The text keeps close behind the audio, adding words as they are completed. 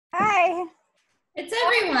Hi. It's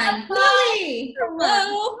everyone. Lilly.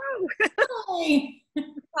 Hello. Hi.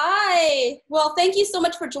 Hi. Well, thank you so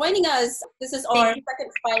much for joining us. This is our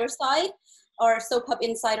second Fireside, our Soap Hub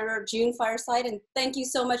Insider June Fireside. And thank you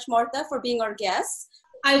so much, Martha, for being our guest.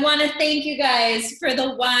 I want to thank you guys for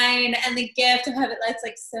the wine and the gift of have it. That's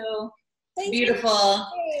like so beautiful.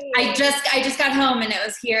 I just got home and it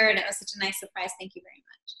was here and it was such a nice surprise. Thank you very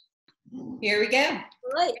much. Here we go.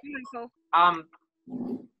 Right.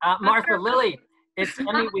 Martha, Lilly, it's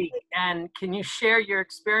Emmy week, and can you share your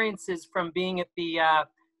experiences from being at the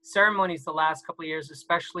ceremonies the last couple of years,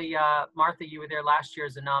 especially Martha, you were there last year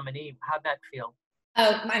as a nominee. How'd that feel?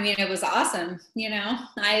 Oh, I mean, it was awesome. You know,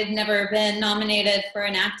 I had never been nominated for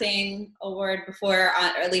an acting award before, or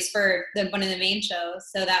at least for one of the main shows.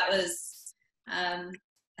 So that was a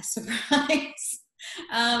surprise.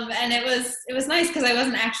 And it was nice because I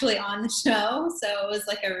wasn't actually on the show. So it was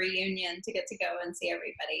like a reunion to get to go and see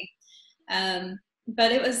everybody.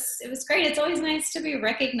 But it was great. It's always nice to be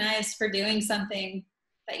recognized for doing something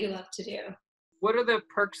that you love to do. What are the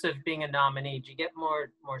perks of being a nominee? Do you get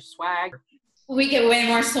more swag? We get way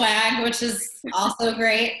more swag, which is also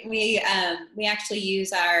great. We actually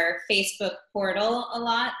use our Facebook portal a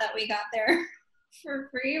lot that we got there for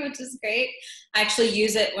free, which is great. I actually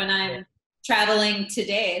use it when I'm traveling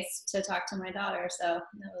today to talk to my daughter, so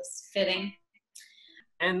that was fitting.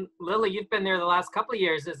 And Lilly, you've been there the last couple of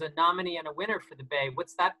years as a nominee and a winner for the Bay.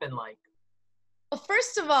 What's that been like? Well,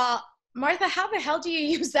 first of all, Martha, how the hell do you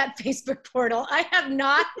use that Facebook portal? I have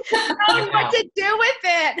not known what to do with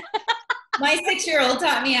it. My 6-year-old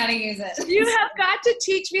taught me how to use it. You have got to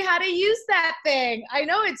teach me how to use that thing. I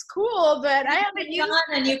know it's cool, but I haven't used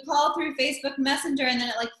it. And you call through Facebook Messenger and then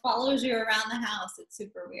it like follows you around the house. It's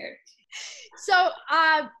super weird. So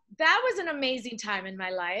that was an amazing time in my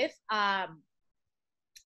life.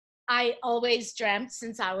 I always dreamt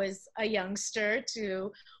since I was a youngster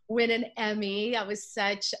to win an Emmy. I was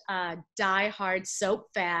such a diehard soap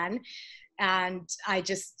fan. And I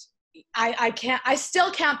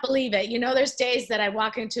still can't believe it. You know, there's days that I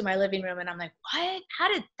walk into my living room and I'm like, what?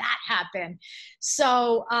 How did that happen?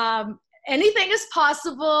 So anything is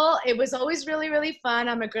possible. It was always really, really fun.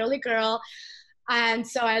 I'm a girly girl. And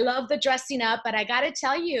so I love the dressing up, but I got to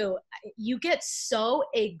tell you, you get so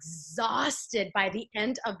exhausted by the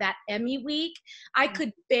end of that Emmy week. I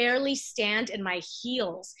could barely stand in my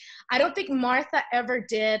heels. I don't think Martha ever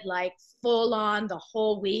did like full on the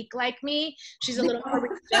whole week like me. She's a little more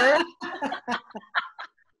reserved.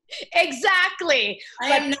 Exactly. I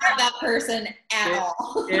am not that person at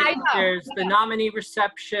all. There's the nominee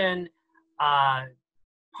reception,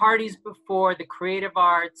 parties before, the creative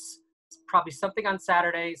arts, probably something on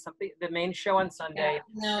Saturday, the main show on Sunday.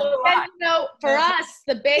 Yeah, no. And, you know, for us,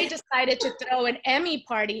 the Bay decided to throw an Emmy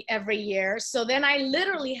party every year. So then I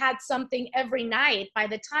literally had something every night. By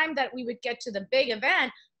the time that we would get to the big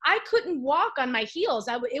event, I couldn't walk on my heels.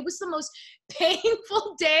 It was the most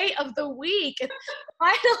painful day of the week. And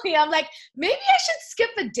finally, I'm like, maybe I should skip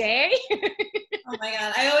a day. Oh my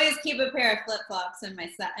God. I always keep a pair of flip-flops in my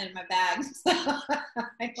bag.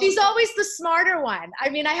 She's always the smarter one. I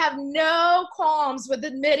mean, I have no qualms with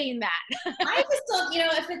admitting that. I just don't, you know,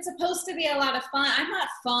 if it's supposed to be a lot of fun, I'm not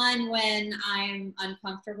fun when I'm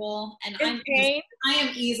uncomfortable. And I am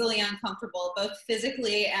easily uncomfortable, both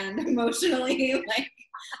physically and emotionally.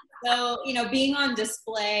 So, you know, being on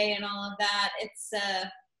display and all of that, it's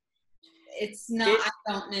not, I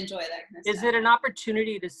don't enjoy that kind of stuff. Is it an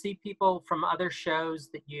opportunity to see people from other shows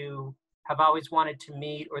that you have always wanted to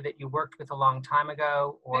meet or that you worked with a long time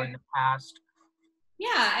ago or in the past?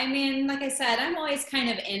 Yeah, I mean, like I said, I'm always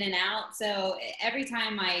kind of in and out. So every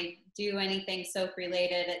time I do anything soap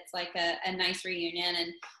related, it's like a nice reunion.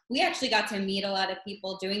 And we actually got to meet a lot of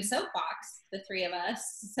people doing Soapbox, the three of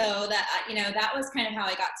us. So that, you know, that was kind of how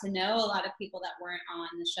I got to know a lot of people that weren't on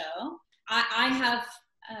the show. I have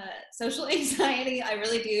social anxiety. I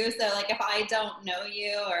really do. So like if I don't know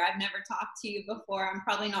you or I've never talked to you before, I'm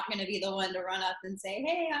probably not going to be the one to run up and say,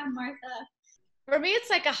 hey, I'm Martha. For me, it's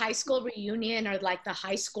like a high school reunion or like the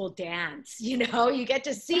high school dance, you know, you get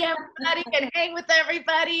to see everybody and hang with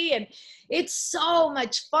everybody and it's so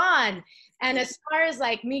much fun. And as far as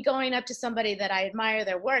like me going up to somebody that I admire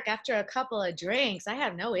their work after a couple of drinks, I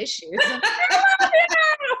have no issues.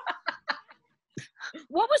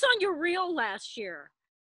 What was on your reel last year?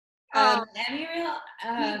 Emmy reel?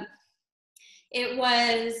 It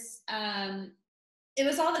was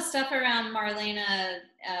all the stuff around Marlena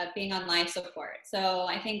being on life support. So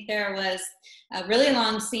I think there was a really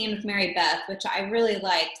long scene with Mary Beth, which I really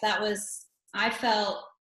liked. It was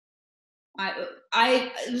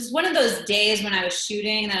one of those days when I was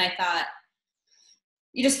shooting that I thought,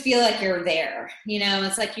 you just feel like you're there, you know.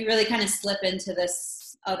 It's like you really kind of slip into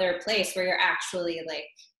this other place where you're actually like,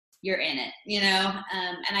 you're in it, you know.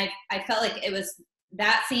 And I felt like it was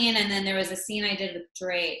that scene, and then there was a scene I did with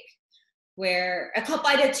Drake where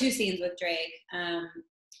I did 2 scenes with Drake.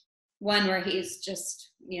 One where he's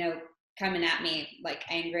just, you know, coming at me like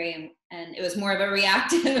angry, and it was more of a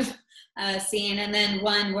reactive scene, and then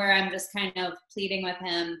one where I'm just kind of pleading with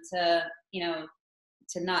him to, you know,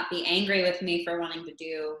 to not be angry with me for wanting to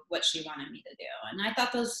do what she wanted me to do. And I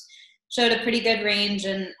thought those showed a pretty good range,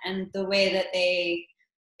 and the way that they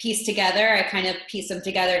pieced together, I kind of pieced them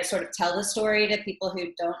together to sort of tell the story to people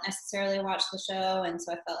who don't necessarily watch the show. And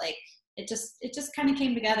so I felt like it just kind of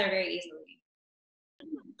came together very easily.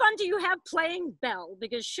 Fun do you have playing Belle?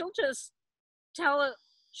 Because she'll just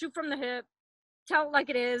shoot from the hip, tell it like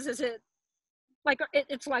it is. Is it like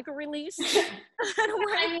it's like a release?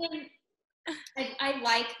 I mean, I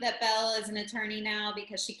like that Belle is an attorney now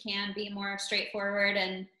because she can be more straightforward,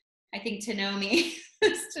 and I think to know me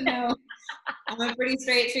is to know I'm a pretty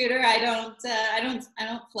straight shooter. I don't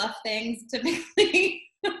fluff things typically.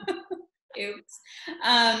 Oops.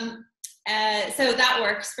 So that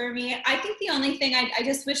works for me. I think the only thing I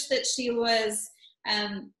just wish that she was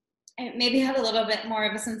maybe had a little bit more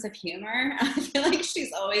of a sense of humor. I feel like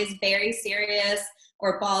she's always very serious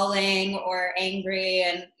or bawling or angry,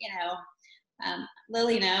 and you know.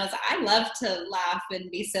 Lilly knows I love to laugh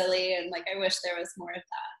and be silly, and like I wish there was more of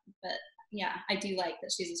that. But yeah, I do like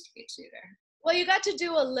that she's a straight shooter. Well, you got to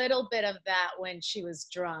do a little bit of that when she was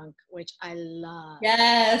drunk, which I love.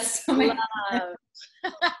 Yes. Oh my love. God.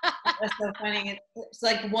 That's so funny. It's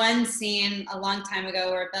like one scene a long time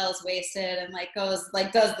ago where Belle's wasted and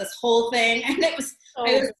does this whole thing, and I was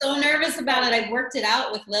so nervous about it. I worked it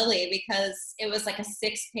out with Lilly because it was like a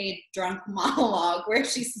 6-page drunk monologue where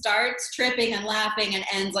she starts tripping and laughing and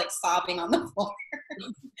ends like sobbing on the floor.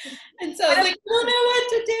 And so I was like, I don't know what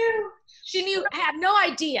to do. She had no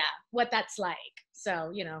idea what that's like.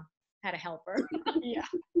 So, you know, had to help her. Yeah.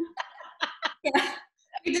 Yeah.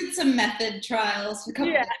 We did some method trials.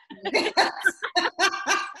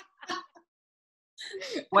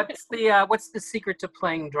 What's the secret to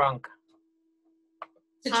playing drunk?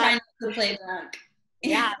 To try not to play drunk.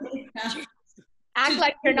 Yeah. Act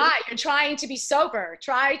like you're not. You're trying to be sober.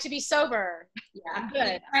 Try to be sober. Yeah. I'm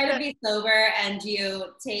good. Try to be sober, and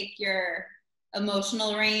you take your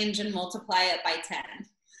emotional range and multiply it by 10.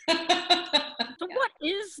 So what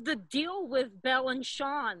is the deal with Belle and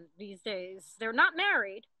Sean these days? They're not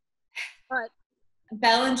married, but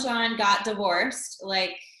Belle and Sean got divorced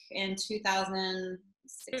like in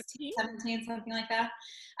 2016, 17, something like that.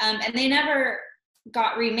 And they never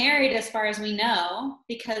got remarried as far as we know,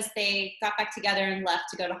 because they got back together and left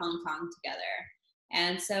to go to Hong Kong together.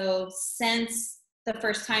 And so since the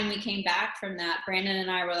first time we came back from that, Brandon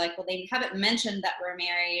and I were like, well, they haven't mentioned that we're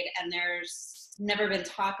married, and there's never been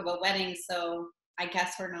talk of a wedding, so I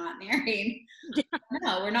guess we're not married.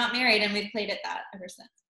 No, we're not married, and we've played at that ever since.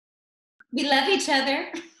 We love each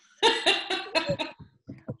other.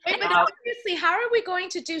 Wait, but obviously, how are we going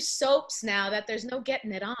to do soaps now that there's no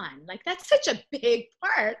getting it on? Like, that's such a big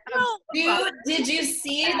part. Did you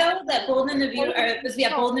see, though, that Bold and the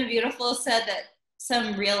Beautiful said that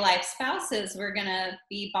some real life spouses were gonna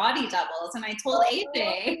be body doubles, and I told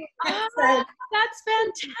AJ. That's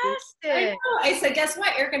fantastic. I said, guess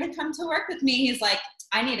what? You're gonna come to work with me. He's like,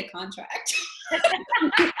 I need a contract. And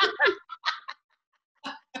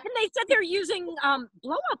they said they're using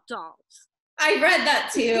blow-up dolls. I read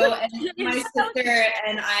that too, and my sister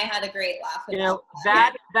and I had a great laugh. You know,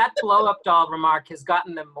 that blow-up doll remark has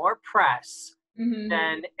gotten them more press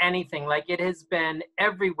than anything. Like, it has been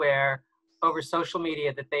everywhere over social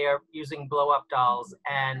media that they are using blow-up dolls.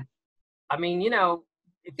 And I mean, you know,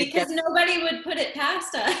 because nobody would put it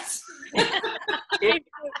past us. if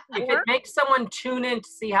it makes someone tune in to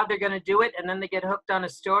see how they're going to do it, and then they get hooked on a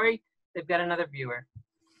story, they've got another viewer.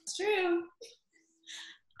 It's true.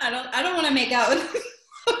 I don't want to make out with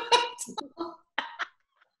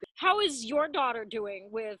How is your daughter doing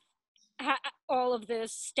with all of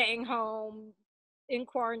this, staying home, in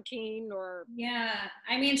quarantine? Or yeah,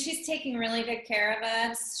 I mean, she's taking really good care of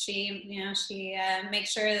us. She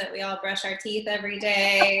makes sure that we all brush our teeth every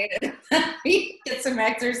day. We get some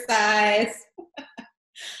exercise.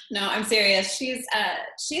 No, I'm serious.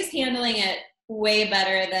 She's handling it way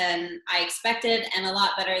better than I expected, and a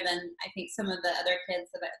lot better than I think some of the other kids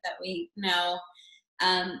that we know.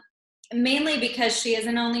 Mainly because she is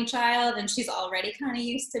an only child, and she's already kind of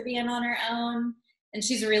used to being on her own. And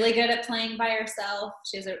she's really good at playing by herself.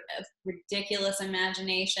 She has a ridiculous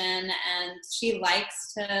imagination, and she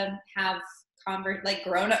likes to have like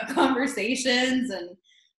grown-up conversations, and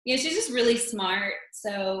she's just really smart.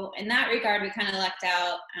 So in that regard, we kind of lucked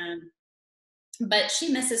out. But she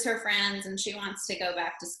misses her friends and she wants to go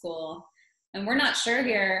back to school. And we're not sure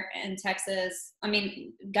here in Texas. I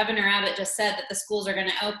mean, Governor Abbott just said that the schools are going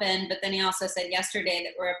to open, but then he also said yesterday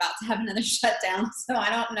that we're about to have another shutdown. So I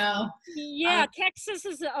don't know. Yeah, Texas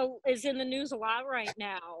is in the news a lot right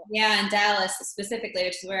now. Yeah, and Dallas specifically,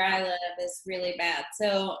 which is where I live, is really bad.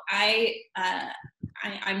 So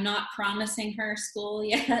I'm not promising her school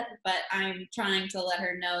yet, but I'm trying to let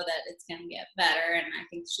her know that it's going to get better. And I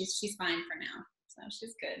think she's fine for now. So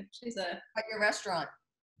she's good. She's at your restaurant.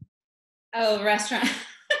 Oh, restaurant.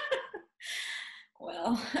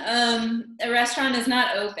 Well, a restaurant is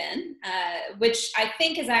not open, which I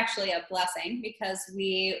think is actually a blessing because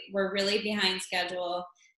we were really behind schedule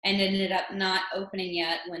and ended up not opening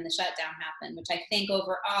yet when the shutdown happened, which I think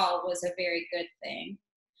overall was a very good thing.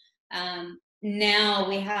 Now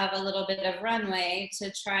we have a little bit of runway to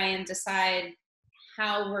try and decide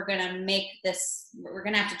how we're going to make this. We're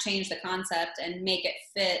going to have to change the concept and make it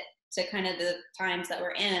fit to kind of the times that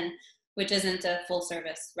we're in, which isn't a full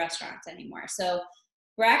service restaurant anymore. So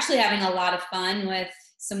we're actually having a lot of fun with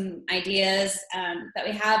some ideas that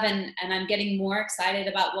we have, and I'm getting more excited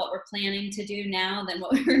about what we're planning to do now than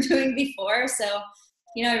what we were doing before. So,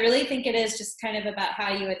 I really think it is just kind of about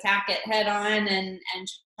how you attack it head on and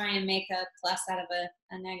try and make a plus out of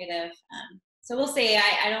a negative. So we'll see.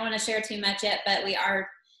 I don't want to share too much yet, but we are,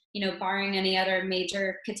 barring any other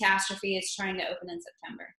major catastrophes, trying to open in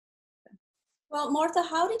September. Well, Martha,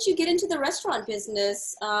 how did you get into the restaurant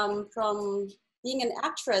business from being an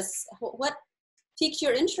actress? What piqued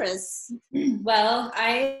your interest? Well,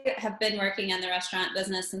 I have been working in the restaurant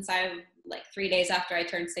business since like 3 days after I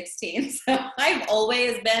turned 16. So I've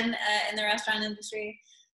always been in the restaurant industry,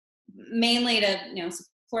 mainly to,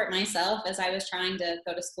 support myself as I was trying to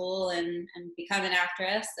go to school and become an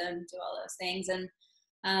actress and do all those things. And,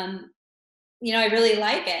 I really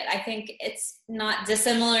like it. I think it's not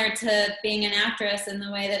dissimilar to being an actress in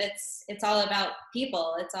the way that it's all about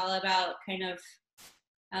people. It's all about kind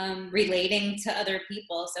of relating to other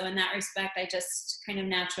people. So in that respect, I just kind of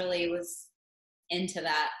naturally was into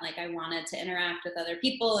that. Like I wanted to interact with other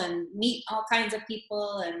people and meet all kinds of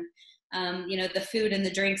people, and the food and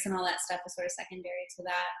the drinks and all that stuff was sort of secondary to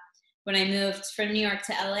that. When I moved from New York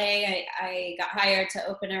to LA, I got hired to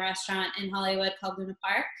open a restaurant in Hollywood called Luna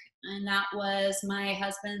Park. And that was my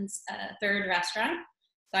husband's third restaurant.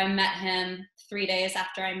 So I met him 3 days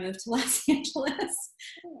after I moved to Los Angeles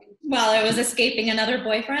while I was escaping another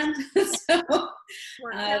boyfriend. So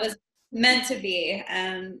it was meant to be.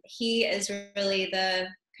 He is really the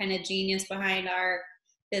kind of genius behind our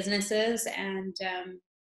businesses. And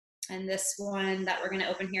this one that we're going to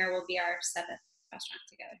open here will be our 7th restaurant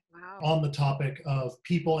together. Wow. On the topic of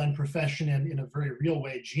people and profession, and in a very real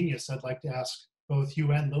way, genius, I'd like to ask both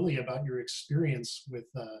you and Lilly about your experience with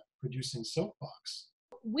producing Soapbox.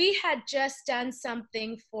 We had just done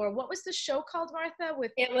something for, what was the show called, Martha?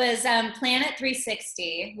 It was Planet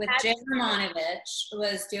 360 with Jim Romanovich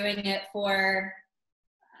was doing it for,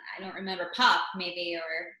 I don't remember, Pop maybe,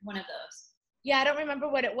 or one of those. Yeah, I don't remember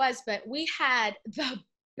what it was, but we had the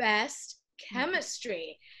best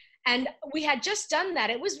chemistry. And we had just done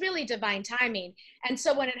that. It was really divine timing. And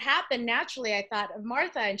so when it happened, naturally, I thought of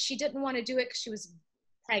Martha, and she didn't want to do it because she was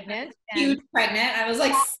pregnant. Huge pregnant. I was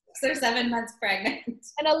like 6 or 7 months pregnant.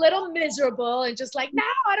 And a little miserable and just like, no,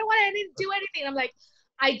 I don't want to do anything. I'm like,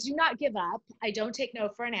 I do not give up. I don't take no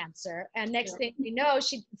for an answer. And next thing you know,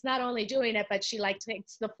 she's not only doing it, but she like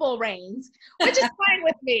takes the full reins, which is fine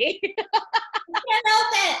with me. Can't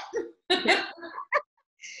help it.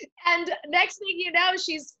 And next thing you know,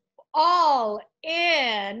 she's all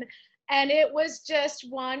in, and it was just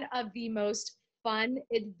one of the most fun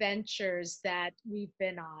adventures that we've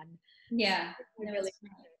been on. Yeah, it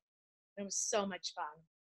was so much fun.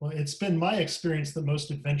 Well, it's been my experience that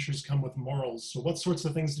most adventures come with morals. So what sorts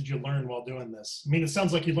of things did you learn while doing this? I mean, it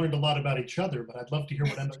sounds like you learned a lot about each other, but I'd love to hear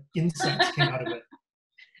what insights came out of it.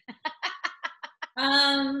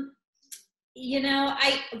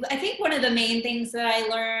 I think one of the main things that I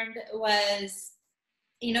learned was,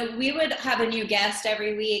 we would have a new guest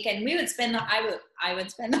every week, and we would I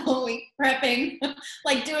would spend the whole week prepping,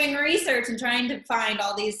 like doing research and trying to find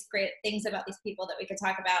all these great things about these people that we could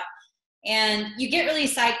talk about. And you get really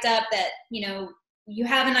psyched up that, you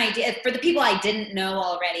have an idea. For the people I didn't know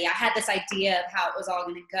already, I had this idea of how it was all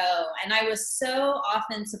going to go. And I was so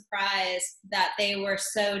often surprised that they were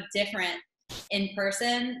so different in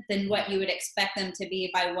person than what you would expect them to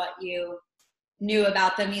be by what you knew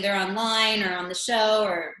about them either online or on the show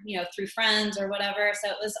or, you know, through friends or whatever. So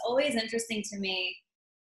it was always interesting to me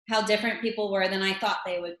how different people were than I thought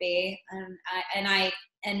they would be.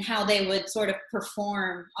 And how they would sort of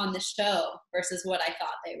perform on the show versus what I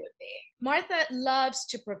thought they would be. Martha loves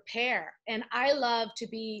to prepare, and I love to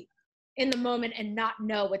be in the moment and not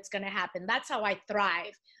know what's going to happen. That's how I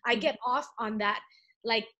thrive. I get off on that,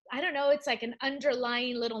 like, I don't know, it's like an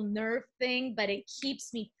underlying little nerve thing, but it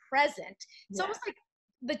keeps me present. It's almost like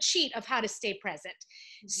the cheat of how to stay present.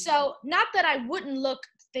 So not that I wouldn't look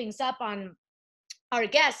things up on our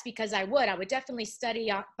guests, because I would definitely study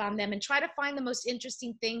up on them and try to find the most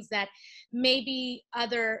interesting things that maybe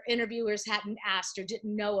other interviewers hadn't asked or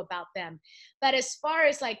didn't know about them. But as far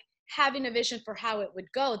as like having a vision for how it would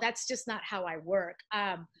go, that's just not how I work.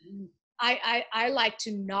 I like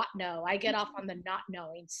to not know. I get off on the not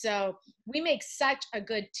knowing. So we make such a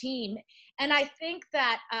good team. And I think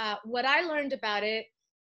that what I learned about it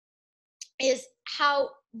is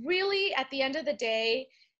how really at the end of the day,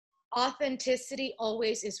 authenticity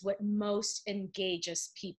always is what most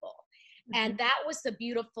engages people. And that was the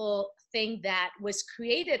beautiful thing that was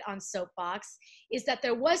created on Soapbox, is that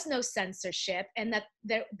there was no censorship and that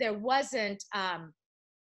there wasn't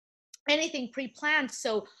anything pre-planned.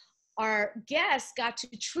 So our guests got to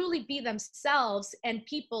truly be themselves, and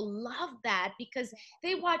people love that because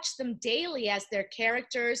they watch them daily as their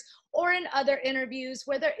characters, or in other interviews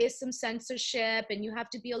where there is some censorship and you have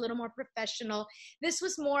to be a little more professional. This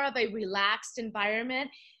was more of a relaxed environment.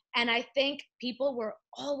 And I think people were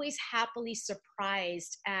always happily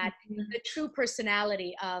surprised at the true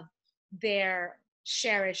personality of their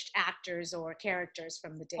cherished actors or characters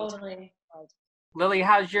from the daytime. Totally. Lilly,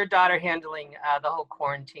 how's your daughter handling the whole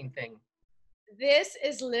quarantine thing? This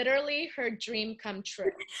is literally her dream come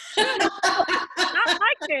true. Not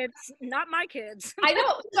my kids. Not my kids. I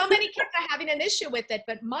know so many kids are having an issue with it,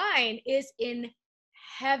 but mine is in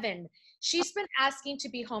heaven. She's been asking to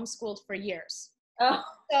be homeschooled for years. Oh.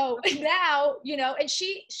 So now, you know, and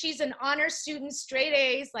she's an honor student, straight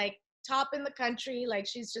A's, like top in the country, like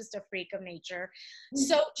she's just a freak of nature.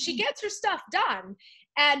 So she gets her stuff done,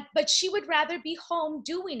 but she would rather be home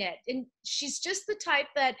doing it. And she's just the type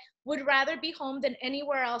that would rather be home than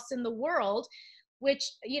anywhere else in the world, which,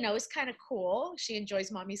 you know, is kind of cool. She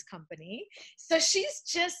enjoys mommy's company. So she's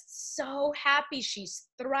just so happy. She's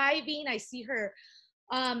thriving. I see her,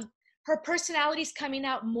 her personality's coming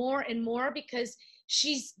out more and more because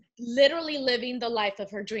she's literally living the life of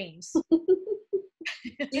her dreams.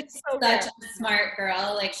 She's such a smart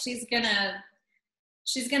girl. Like she's gonna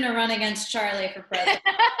run against Charlie for president.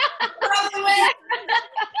 Probably win.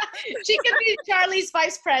 She could be Charlie's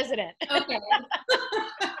vice president. Okay.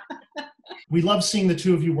 We love seeing the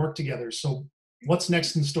two of you work together. So what's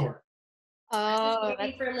next in store? Oh,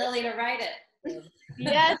 waiting for Lilly to write it.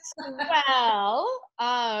 Yes. Well,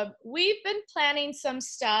 we've been planning some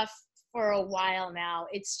stuff for a while now.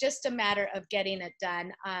 It's just a matter of getting it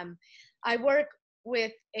done. I work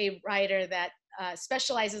with a writer that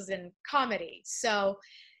specializes in comedy. So,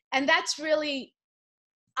 and that's really,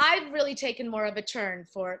 I've really taken more of a turn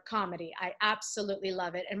for comedy. I absolutely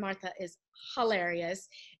love it. And Martha is hilarious.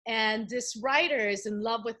 And this writer is in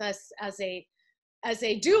love with us as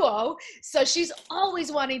a duo. So she's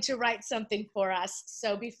always wanting to write something for us.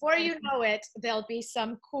 So before you know it, there'll be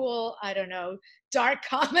some cool, I don't know, dark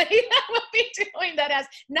comedy that we'll be doing that has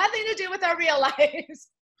nothing to do with our real lives.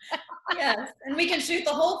 Yes, and we can shoot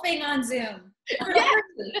the whole thing on Zoom. Yes.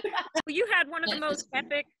 You had one of the most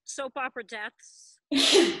epic soap opera deaths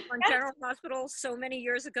on General Hospital so many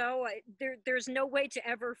years ago. There's no way to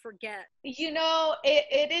ever forget. You know,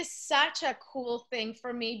 it is such a cool thing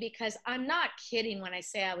for me because I'm not kidding when I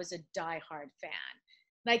say I was a diehard fan.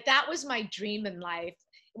 Like that was my dream in life,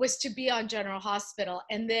 was to be on General Hospital.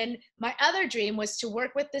 And then my other dream was to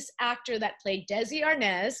work with this actor that played Desi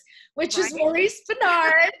Arnaz, which is Maurice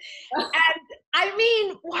Bernard. And I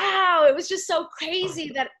mean, wow, it was just so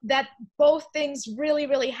crazy that both things really,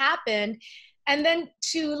 really happened. And then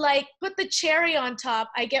to like put the cherry on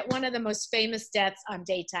top, I get one of the most famous deaths on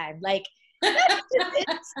Daytime. Like, that's just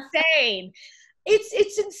insane.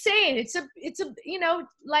 It's insane. It's a, you know,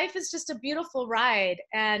 life is just a beautiful ride.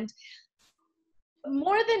 And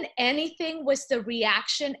more than anything was the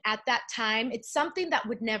reaction at that time. It's something that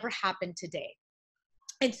would never happen today.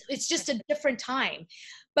 It's just a different time.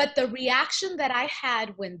 But the reaction that I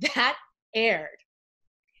had when that aired,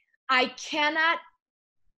 I cannot,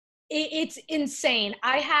 it's insane.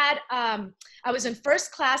 I was in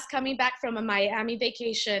first class coming back from a Miami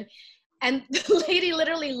vacation, and the lady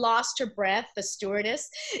literally lost her breath, the stewardess.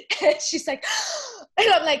 And she's like,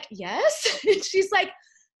 and I'm like, yes. And she's like,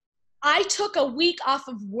 I took a week off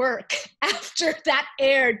of work after that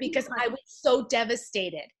aired because I was so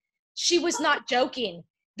devastated. She was not joking.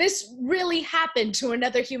 This really happened to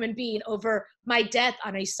another human being over my death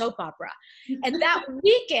on a soap opera. And that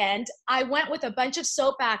weekend, I went with a bunch of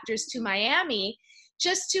soap actors to Miami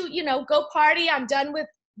just to, go party. I'm done with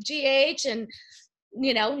GH and,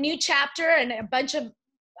 new chapter, and a bunch of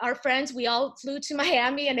our friends, we all flew to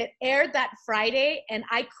Miami, and it aired that Friday, and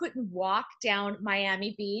I couldn't walk down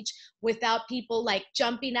Miami Beach without people like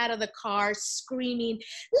jumping out of the car, screaming,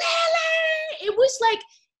 Lilly! It was like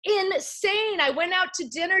insane. I went out to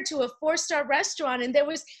dinner to a 4-star restaurant, and there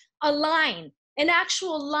was an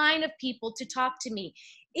actual line of people to talk to me.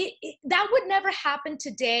 That would never happen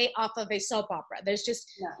today off of a soap opera. There's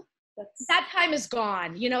just, that time is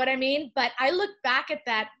gone. You know what I mean? But I look back at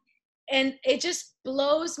that, and it just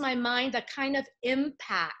blows my mind the kind of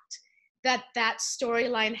impact that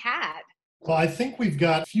storyline had. Well, I think we've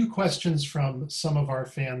got a few questions from some of our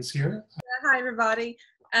fans here. Hi, everybody.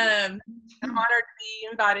 I'm honored to be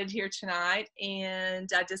invited here tonight, and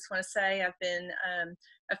I just want to say I've been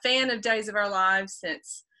a fan of Days of Our Lives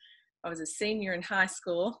since I was a senior in high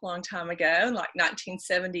school a long time ago, like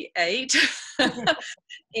 1978.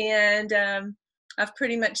 And I've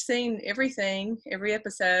pretty much seen everything, every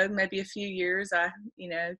episode. Maybe a few years I,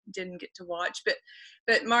 didn't get to watch.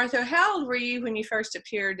 But Martha, how old were you when you first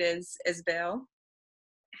appeared as Belle?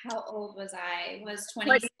 How old was I? Was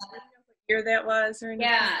 27. What year that was? Or anything?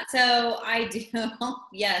 Yeah, so I do.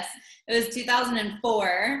 Yes, it was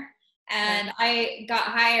 2004, and I got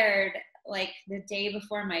hired like the day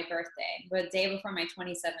before my birthday, the day before my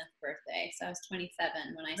 27th birthday. So I was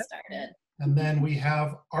 27 when I started. And then we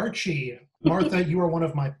have Archie. Martha, you are one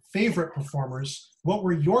of my favorite performers. What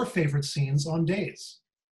were your favorite scenes on Days?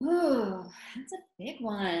 Ooh, that's a big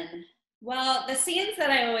one. Well, the scenes that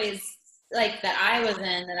I always, that I was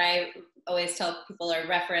in, that I always tell people or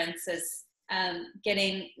reference is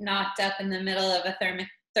getting knocked up in the middle of a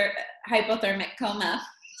hypothermic coma.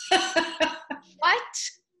 What?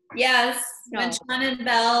 Yes, No. when Sean and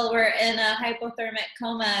Belle were in a hypothermic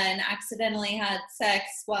coma and accidentally had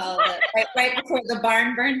sex while right before the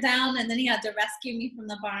barn burned down, and then he had to rescue me from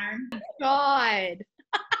the barn. God.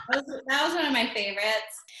 That was one of my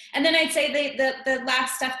favorites. And then I'd say the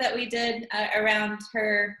last stuff that we did around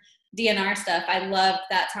her DNR stuff, I loved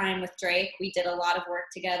that time with Drake. We did a lot of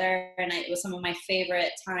work together, and it was some of my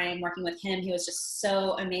favorite time working with him. He was just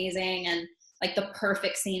so amazing and like the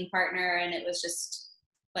perfect scene partner, and it was just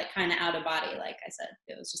like kind of out of body. Like I said,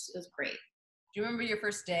 it was great. Do you remember your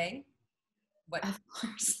first day? What? Of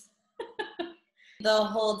course. The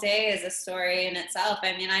whole day is a story in itself.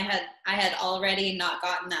 I mean, I had already not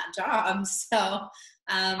gotten that job, so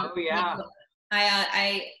I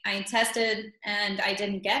tested and I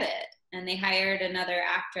didn't get it, and they hired another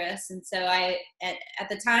actress, and so at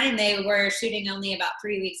the time they were shooting only about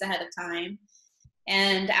 3 weeks ahead of time,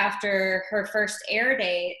 and after her first air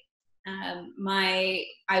date,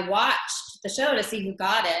 I watched the show to see who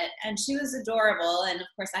got it, and she was adorable, and of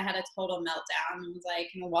course I had a total meltdown and was like,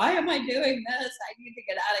 why am I doing this? I need to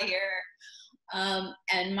get out of here.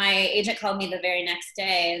 And my agent called me the very next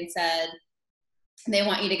day and said, they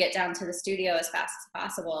want you to get down to the studio as fast as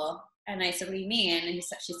possible. And I said, what do you mean? And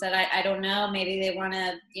she said, I don't know, maybe they want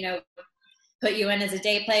to, put you in as a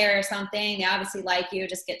day player or something. They obviously like you,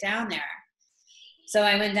 just get down there. So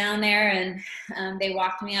I went down there, and they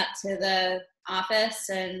walked me up to the office,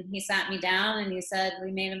 and he sat me down and he said,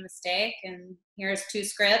 we made a mistake, and here's 2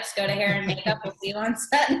 scripts, go to hair and makeup, we'll see you on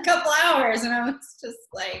set in a couple hours. And I was just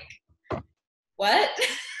like, what?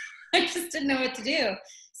 I just didn't know what to do.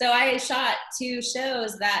 So I shot 2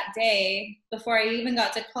 shows that day before I even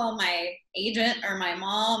got to call my agent or my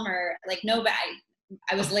mom or nobody.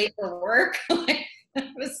 I was late for work. It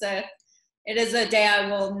is a day I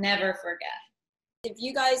will never forget. If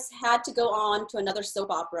you guys had to go on to another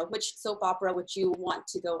soap opera, which soap opera would you want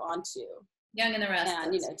to go on to? Young and the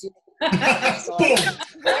Restless. And,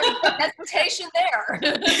 Hesitation there.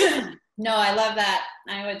 No, I love that.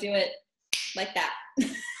 I would do it like that.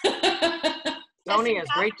 Sony has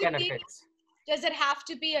great benefits. Does it have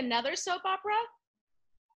to be another soap opera?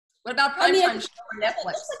 What about primetime show on it Netflix?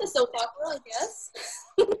 looks like a soap opera, I guess.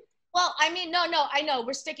 Well, I mean, no, I know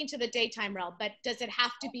we're sticking to the daytime realm, but does it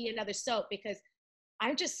have to be another soap? Because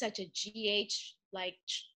I'm just such a GH,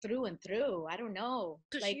 through and through. I don't know.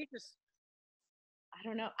 I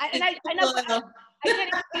don't know. I know.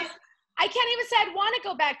 I can't even say I'd want to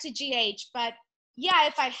go back to GH, but yeah,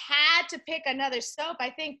 if I had to pick another soap, I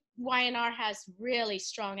think Y&R has really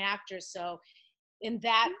strong actors. So in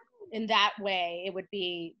that in that way, it would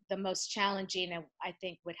be the most challenging and I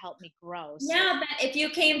think would help me grow. So. Yeah, but if you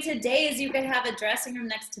came to Days, you could have a dressing room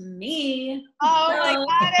next to me. Oh my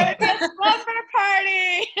God, it would be a slumber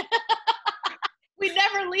party. We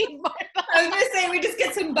never leave, Martha. I was gonna say we just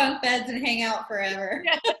get some bunk beds and hang out forever.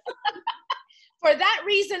 Yeah. For that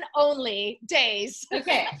reason only, Days.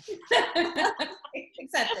 Okay.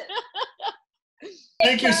 Accept it.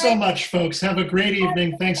 Thank you so much, folks. Have a great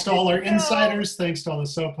evening. Thanks to all our insiders. Thanks to all the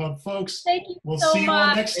Soap Hub folks. Thank you We'll so see you all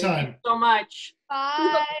much. next time. So much.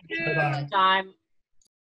 Bye. Bye-bye. Time.